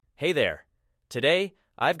Hey there! Today,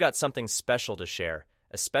 I've got something special to share,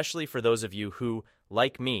 especially for those of you who,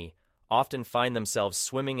 like me, often find themselves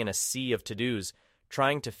swimming in a sea of to-dos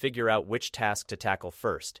trying to figure out which task to tackle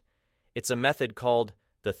first. It's a method called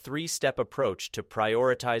the three-step approach to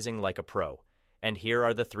prioritizing like a pro, and here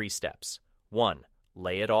are the 3 steps. 1.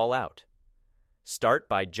 Lay it all out. Start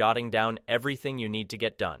by jotting down everything you need to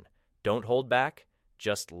get done. Don't hold back,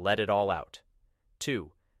 just let it all out.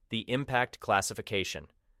 2. The impact classification.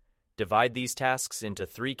 Divide these tasks into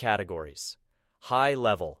 3 categories. High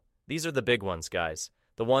level. These are the big ones, guys.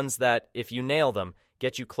 The ones that, if you nail them,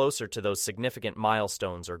 get you closer to those significant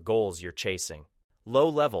milestones or goals you're chasing. Low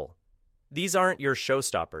level. These aren't your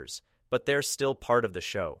showstoppers, but they're still part of the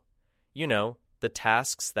show. You know, the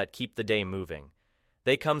tasks that keep the day moving.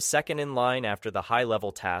 They come second in line after the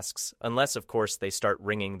high-level tasks, unless, of course, they start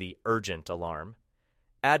ringing the urgent alarm.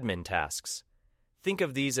 Admin tasks. Think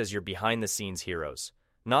of these as your behind-the-scenes heroes.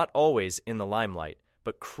 Not always in the limelight,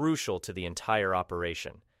 but crucial to the entire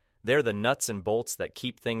operation. They're the nuts and bolts that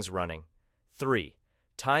keep things running. 3.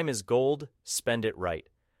 Time is gold, spend it right.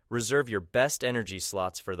 Reserve your best energy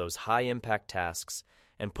slots for those high-impact tasks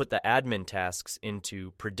and put the admin tasks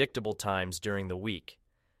into predictable times during the week.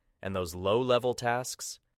 And those low-level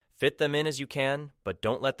tasks? Fit them in as you can, but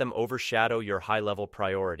don't let them overshadow your high-level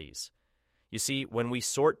priorities. You see, when we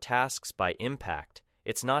sort tasks by impact,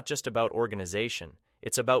 it's not just about organization.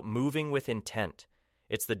 It's about moving with intent.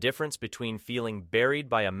 It's the difference between feeling buried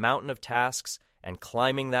by a mountain of tasks and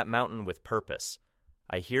climbing that mountain with purpose.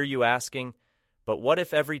 I hear you asking, but what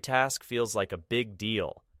if every task feels like a big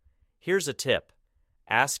deal? Here's a tip.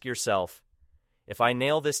 Ask yourself, if I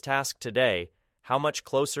nail this task today, how much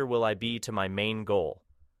closer will I be to my main goal?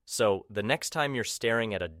 So, the next time you're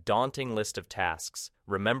staring at a daunting list of tasks,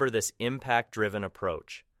 remember this impact-driven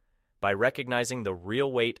approach. By recognizing the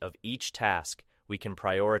real weight of each task, we can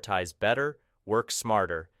prioritize better, work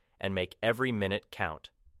smarter, and make every minute count.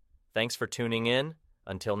 Thanks for tuning in.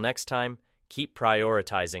 Until next time, keep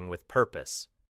prioritizing with purpose.